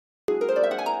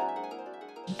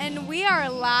and we are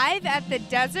live at the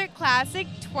Desert Classic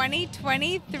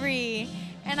 2023.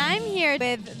 And I'm here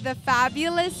with the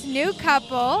fabulous new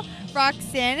couple,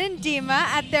 Roxane and Dima,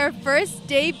 at their first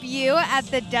debut at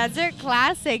the Desert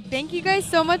Classic. Thank you guys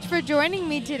so much for joining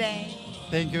me today.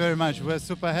 Thank you very much. We're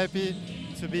super happy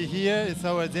to be here. It's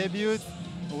our debut.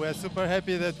 We're super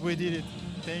happy that we did it.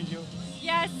 Thank you.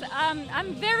 Yes,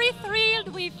 I'm very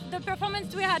thrilled with the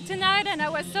performance we had tonight, and I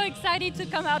was so excited to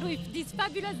come out with this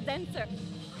fabulous dancer.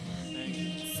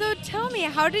 So tell me,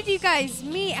 how did you guys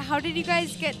meet? How did you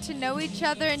guys get to know each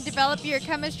other and develop your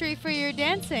chemistry for your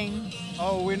dancing?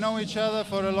 Oh, we know each other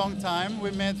for a long time.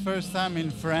 We met first time in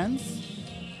France.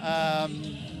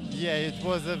 Yeah, it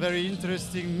was a very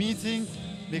interesting meeting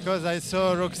because I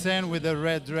saw Roxane with a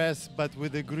red dress but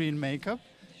with a green makeup.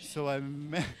 So I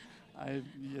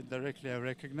directly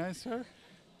recognized her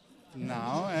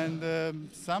now,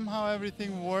 and somehow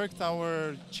everything worked.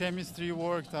 Our chemistry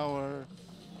worked.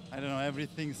 I don't know,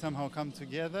 everything somehow come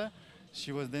together.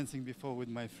 She was dancing before with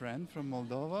my friend from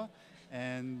Moldova,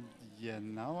 and yeah,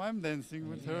 now I'm dancing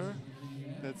with her.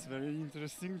 That's very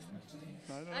interesting.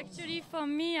 Actually, for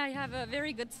me, I have a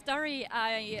very good story.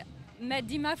 I met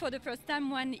Dima for the first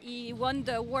time when he won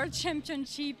the World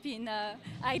Championship in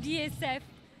IDSF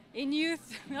in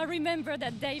youth. I remember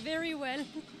that day very well.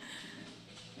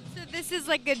 So this is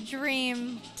like a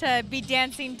dream to be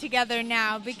dancing together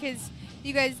now, because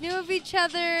you guys knew of each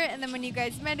other, and then when you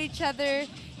guys met each other,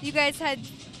 you guys had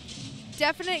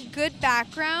definite good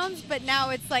backgrounds, but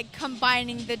now it's like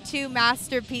combining the two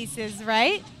masterpieces,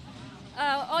 right?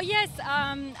 Oh yes,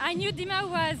 I knew Dima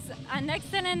was an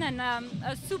excellent and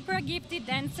a super gifted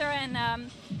dancer, and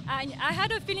I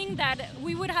had a feeling that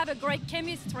we would have a great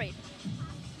chemistry.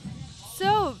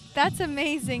 So that's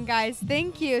amazing, guys.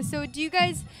 Thank you. So do you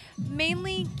guys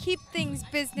mainly keep things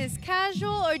business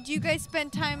casual, or do you guys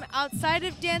spend time outside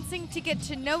of dancing to get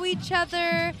to know each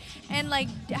other and like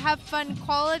have fun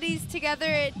qualities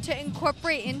together to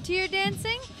incorporate into your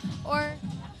dancing? Or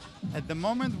at the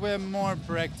moment we're more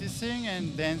practicing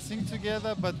and dancing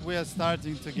together, but we are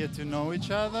starting to get to know each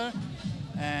other.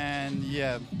 And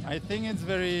yeah, I think it's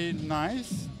very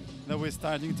nice that we're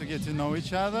starting to get to know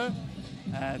each other.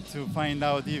 To find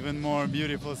out even more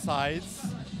beautiful sides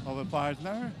of a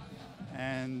partner,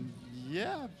 and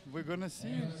yeah, we're gonna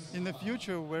see in the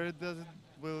future where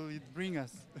will it bring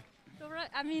us.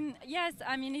 I mean, yes,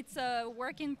 I mean it's a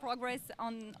work in progress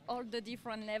on all the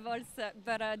different levels,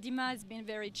 but Dima has been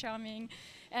very charming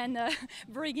and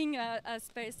bringing a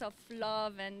space of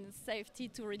love and safety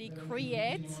to really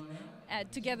create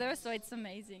together, so it's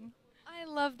amazing. I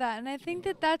love that, and I think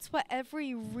that that's what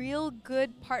every real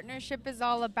good partnership is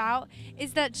all about,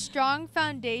 is that strong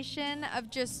foundation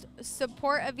of just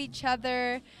support of each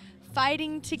other,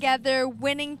 fighting together,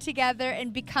 winning together,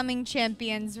 and becoming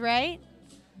champions, right?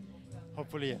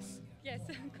 Hopefully, yes. Yes,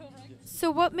 correct.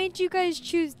 So what made you guys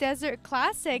choose Desert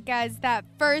Classic as that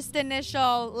first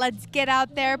initial, let's get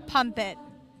out there, pump it?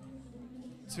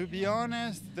 To be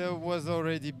honest, there was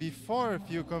already before a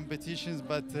few competitions,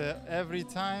 but every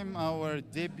time our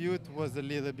debut was a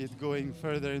little bit going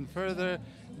further and further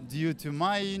due to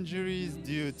my injuries,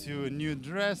 due to a new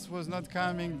dress was not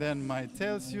coming, then my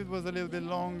tail suit was a little bit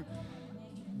long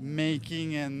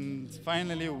making, and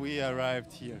finally we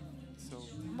arrived here. So,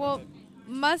 well,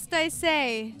 must I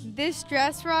say, this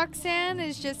dress, Roxane,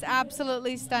 is just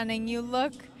absolutely stunning. You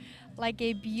look like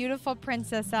a beautiful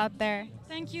princess out there.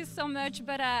 Thank you so much,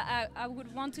 but I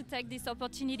would want to take this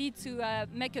opportunity to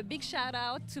make a big shout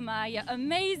out to my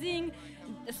amazing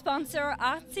sponsor,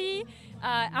 Arti.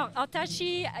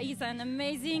 Artashi is an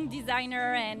amazing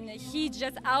designer, and he's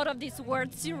just out of this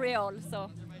world surreal. So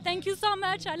thank you so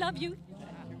much, I love you.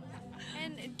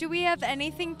 And do we have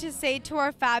anything to say to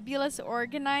our fabulous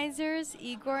organizers,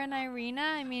 Igor and Irina?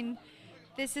 I mean,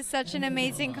 this is such an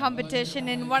amazing competition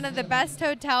in one of the best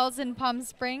hotels in Palm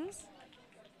Springs.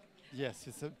 Yes,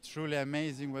 it's truly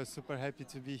amazing. We're super happy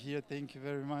to be here. Thank you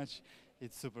very much.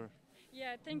 It's super.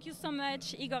 Yeah, thank you so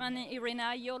much, Igor and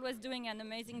Irina. You're always doing an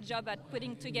amazing job at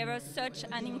putting together such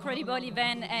an incredible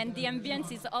event, and the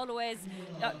ambience is always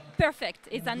perfect.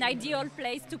 It's an ideal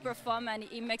place to perform, and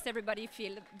it makes everybody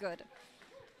feel good.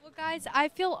 Well, guys, I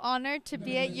feel honored to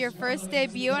be at your first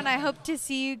debut, and I hope to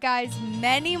see you guys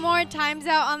many more times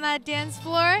out on that dance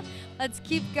floor. Let's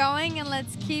keep going, and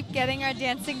let's keep getting our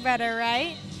dancing better,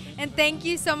 right? And thank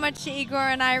you so much to Igor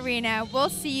and Irina. We'll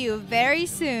see you very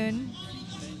soon.